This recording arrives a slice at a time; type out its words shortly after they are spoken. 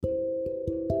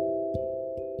Hello,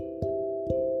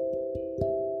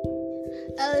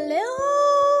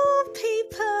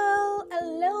 people.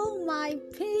 Hello, my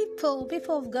people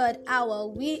of God. How are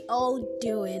we all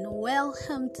doing?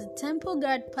 Welcome to Temple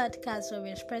God Podcast, where we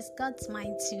express God's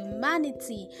mind to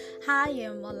humanity. I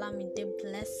am Olamide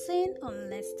Blessing,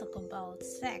 and let's talk about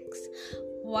sex.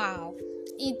 Wow,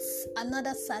 it's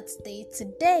another Saturday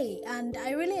today, and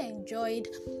I really enjoyed,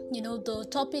 the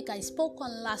topic I spoke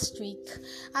on last week.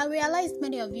 I realized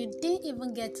many of you didn't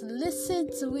even get to listen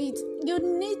to it. You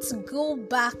need to go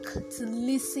back to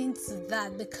listen to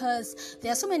that because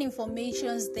there are so many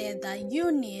informations there that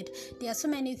you need. There are so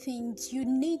many things you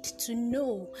need to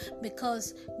know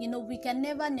because, we can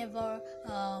never,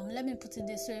 let me put it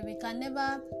this way, we can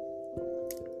never,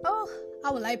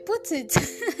 how will I put it?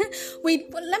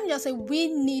 Let me just say we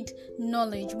need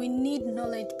knowledge. We need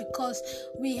knowledge because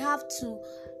we have to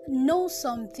know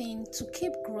something to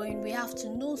keep growing. We have to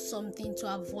know something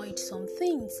to avoid some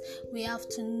things. We have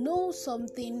to know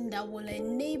something that will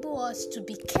enable us to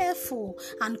be careful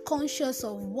and conscious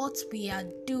of what we are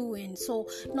doing. So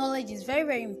knowledge is very,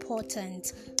 very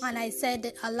important. And I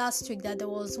said last week that there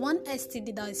was one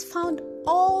STD that is found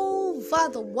all over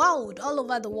the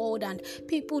world, and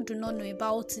people do not know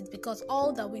about it because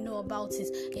all that we know about is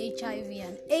HIV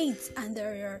and AIDS, and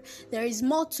there is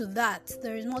more to that.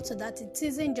 It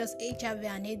isn't just HIV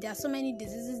and AIDS. There are so many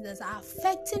diseases that are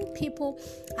affecting people,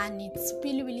 and it's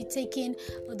really taking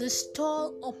the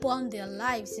toll upon their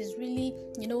lives. Is really,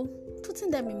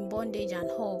 putting them in bondage and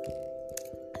all.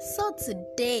 So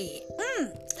today,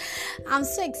 I'm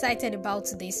so excited about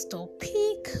today's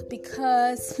topic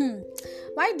because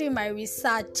while doing my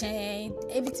research,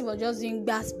 everything was just doing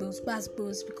bass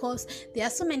because there are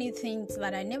so many things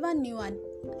that I never knew and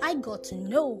I got to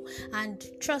know. And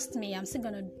trust me, I'm still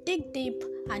gonna dig deep.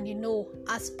 And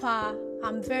as per,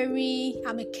 I'm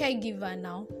a caregiver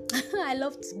now. I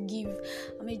love to give.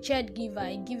 I'm a child giver.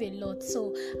 I give a lot,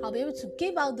 so I'll be able to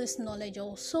give out this knowledge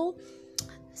also,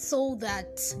 so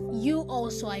that you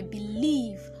also, I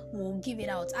believe, will give it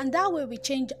out, and that way we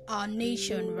change our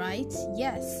nation, right?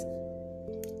 Yes.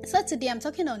 So today I'm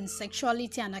talking on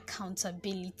sexuality and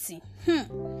accountability.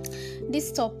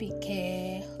 This topic,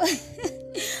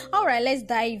 all right, let's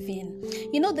dive in.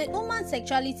 The human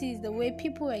sexuality is the way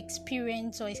people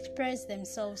experience or express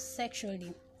themselves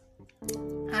sexually.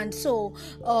 And so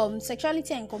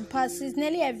sexuality encompasses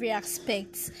nearly every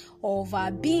aspect of our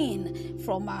being,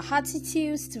 from our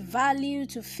attitudes to value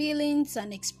to feelings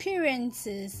and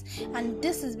experiences. And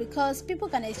this is because people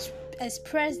can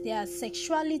express their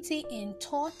sexuality in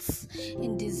thoughts,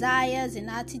 in desires, in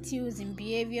attitudes, in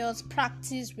behaviors,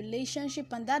 practice, relationship,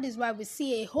 and that is why we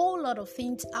see a whole lot of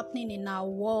things happening in our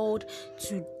world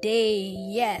today.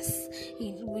 Yes,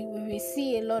 we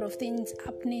see a lot of things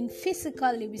happening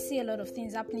physically. We see a lot of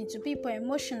things happening to people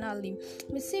emotionally.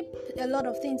 We see a lot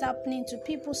of things happening to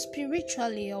people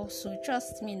spiritually also.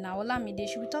 Trust me now, Olamide,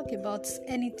 should we talk about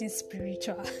anything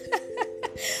spiritual?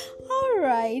 All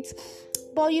right.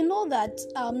 But you know that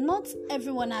not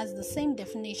everyone has the same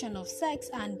definition of sex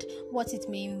and what it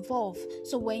may involve.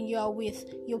 So when you are with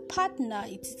your partner,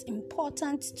 it is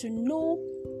important to know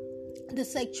the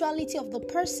sexuality of the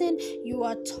person you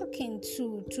are talking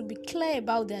to be clear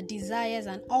about their desires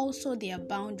and also their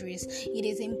boundaries. It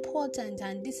is important,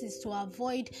 and this is to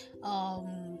avoid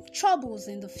troubles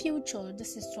in the future.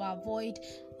 This is to avoid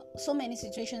so many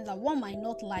situations that one might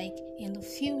not like in the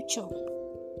future.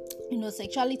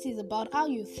 Sexuality is about how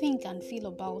you think and feel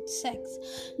about sex.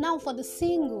 Now, for the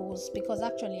singles, because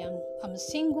actually I'm a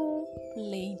single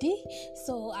lady,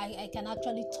 so I can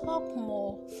actually talk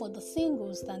more for the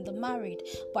singles than the married.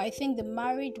 But I think the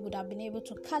married would have been able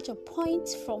to catch a point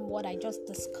from what I just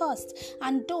discussed.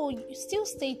 And though, you still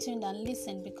stay tuned and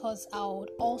listen, because I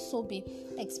would also be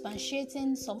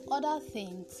expatiating some other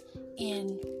things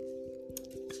in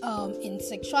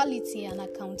sexuality and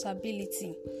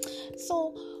accountability.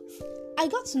 So I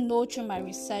got to know through my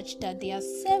research that there are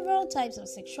several types of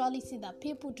sexuality that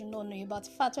people do not know about.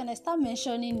 In fact, when I start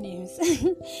mentioning names,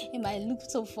 it might look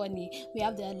so funny. We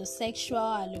have the allosexual,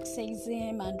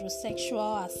 alloxism,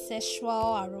 androsexual, asexual,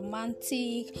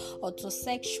 aromantic,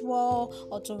 autosexual,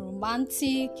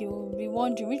 autoromantic. You'll be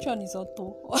wondering which one is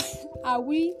auto. Are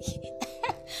we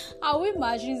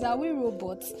machines? Are we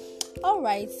robots? All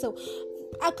right, so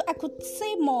I could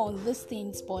say more on these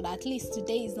things, but at least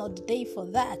today is not the day for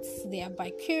that. There are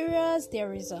bi-curious,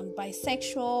 there is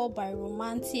bisexual,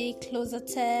 bi-romantic,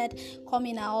 closeted,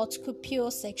 coming out,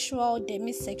 cupiosexual,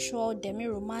 demisexual,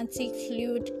 demi-romantic,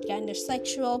 fluid,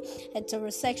 gynosexual,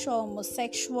 heterosexual,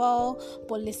 homosexual,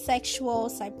 polysexual,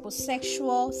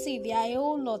 psychosexual. See, there are a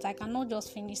whole lot. I cannot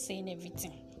just finish saying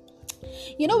everything.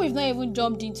 We've not even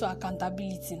jumped into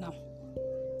accountability now.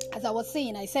 As I was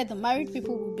saying, I said the married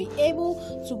people will be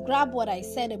able to grab what I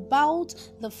said about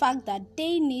the fact that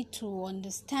they need to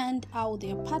understand how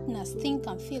their partners think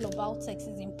and feel about sex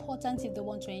is important if they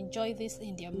want to enjoy this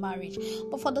in their marriage.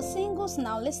 But for the singles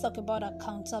now, let's talk about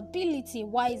accountability.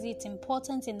 Why is it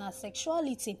important in our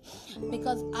sexuality?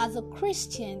 Because as a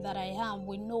Christian that I am,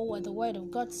 we know what the Word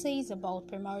of God says about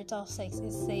premarital sex.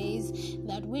 It says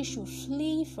that we should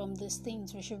flee from these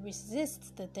things. We should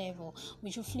resist the devil.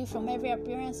 We should flee from every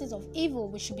appearance of evil.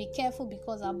 We should be careful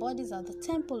because our bodies are the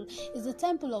temple, is the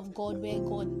temple of God where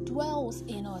God dwells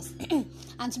in us.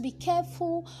 And to be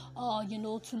careful,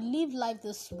 to live life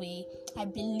this way, I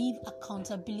believe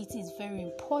accountability is very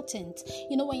important.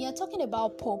 When you're talking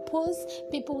about purpose,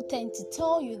 people tend to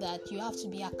tell you that you have to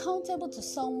be accountable to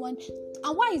someone.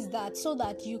 And why is that? So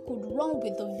that you could run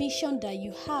with the vision that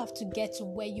you have to get to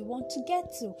where you want to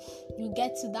get to. You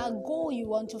get to that goal you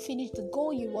want to finish, the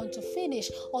goal you want to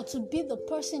finish, or to be the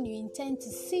person you intend to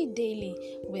see daily.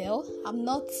 Well, I'm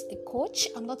not a coach.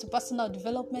 I'm not a personal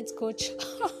development coach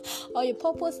or a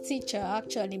purpose teacher,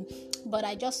 actually. But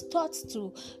I just thought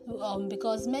to,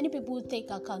 because many people take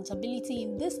accountability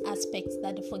in this aspect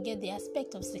that they forget the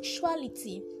aspect of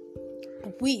sexuality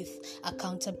with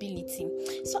accountability.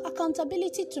 So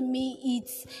accountability to me,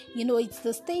 it's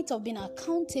the state of being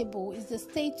accountable. It's the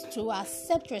state to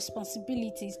accept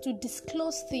responsibilities, to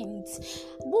disclose things.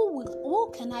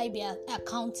 Who can I be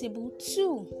accountable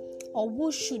to? Or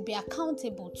who should be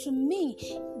accountable to me?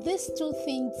 These two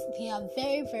things, they are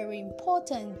very, very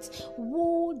important.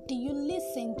 Who do you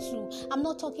listen to? I'm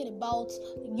not talking about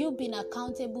you being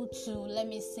accountable to, let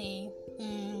me say,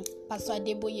 Pastor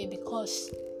Adeboye,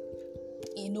 because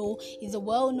he's a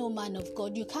well-known man of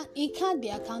God. He can't be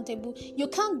accountable. You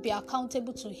can't be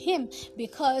accountable to him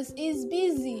because he's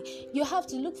busy. You have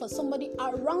to look for somebody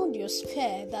around your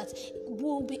sphere that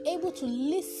will be able to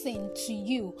listen to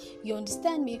you. You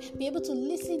understand me? Be able to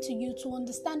listen to you, to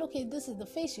understand, okay, this is the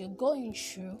phase you're going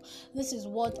through. This is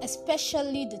what,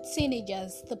 especially the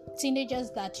teenagers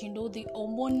that, the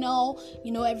hormonal,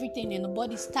 everything in the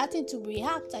body starting to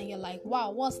react, and you're like,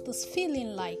 wow, what's this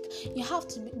feeling like? You have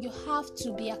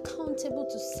to be accountable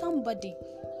to somebody.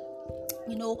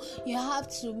 You have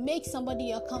to make somebody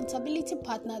your accountability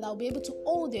partner that will be able to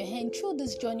hold your hand through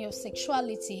this journey of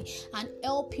sexuality and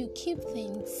help you keep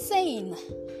things sane.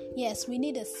 Yes, we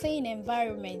need a sane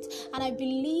environment. And I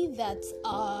believe that,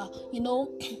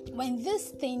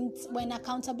 when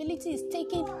accountability is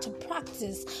taken to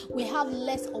practice, we have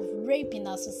less of rape in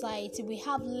our society. We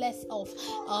have less of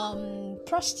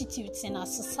prostitutes in our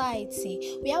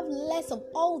society. We have less of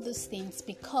all these things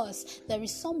because there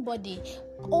is somebody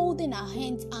holding our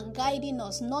hands and guiding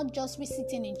us, not just we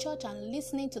sitting in church and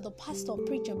listening to the pastor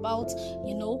preach about,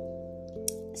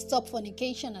 stop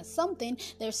fornication or something.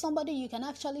 There's somebody you can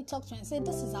actually talk to and say,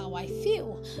 this is how I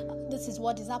feel, this is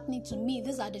what is happening to me,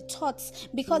 these are the thoughts.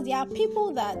 Because there are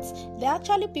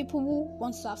actually people who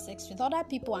want to have sex with other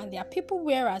people, and there are people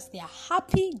whereas they are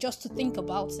happy just to think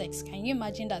about sex. Can you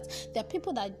imagine that? There are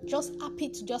people that are just happy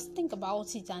to just think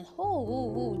about it and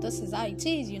this is how it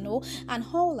is, and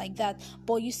all like that.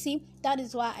 But you see, that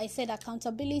is why I said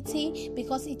accountability,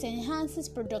 because it enhances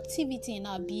productivity in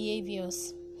our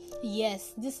behaviors.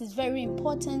 Yes, this is very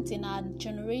important in our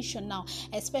generation now,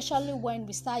 especially when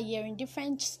we start hearing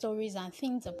different stories and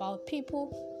things about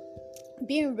people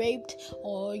being raped,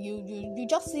 or you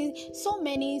just see so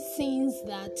many scenes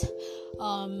that's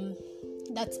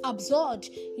absurd.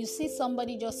 You see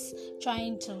somebody just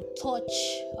trying to touch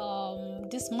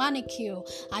this manicure,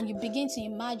 and you begin to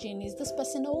imagine, is this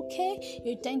person okay?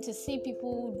 You tend to see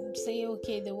people say,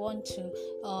 okay, they want to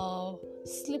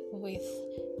sleep with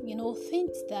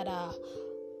things that are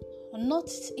not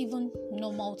even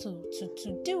normal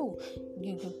to do.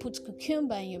 You put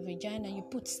cucumber in your vagina, you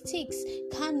put sticks,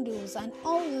 candles, and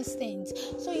all those things.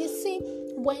 So you see,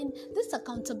 when this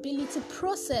accountability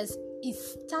process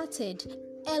is started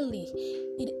early,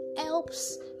 it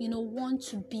helps one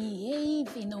to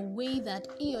behave in a way that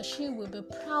he or she will be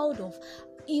proud of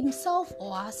himself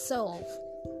or herself.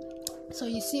 So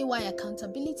you see why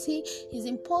accountability is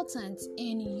important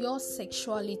in your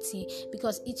sexuality,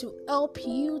 because it will help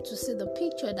you to see the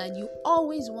picture that you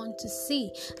always want to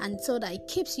see, and so that it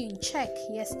keeps you in check.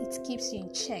 Yes, it keeps you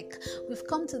in check. We've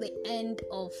come to the end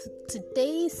of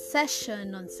today's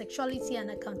session on sexuality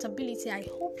and accountability. I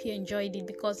hope you enjoyed it,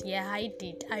 because I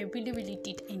did. I really, really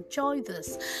did enjoy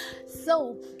this.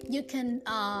 So you can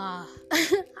I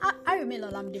remain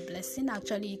Olamide Blessing.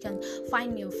 Actually, you can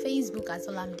find me on Facebook as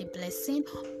Olamide Blessing. listen,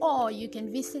 or you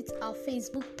can visit our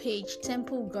Facebook page,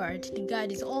 Temple Guard. The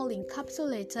guard is all in capital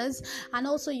letters, and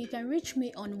also you can reach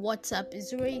me on WhatsApp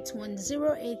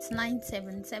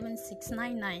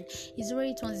 08108977699.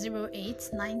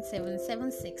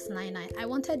 08108977699. I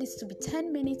wanted this to be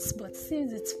 10 minutes, but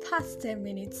since it's past 10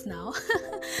 minutes now.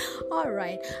 All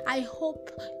right, I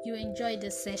hope you enjoyed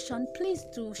this session. Please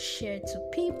do share to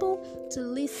people to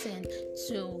listen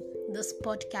to this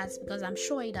podcast, because I'm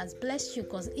sure it has blessed you,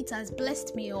 because it has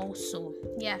blessed me also.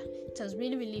 Yeah, it has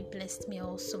really, really blessed me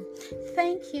also.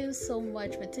 Thank you so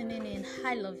much for tuning in.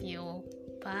 I love you all.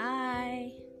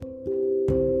 Bye.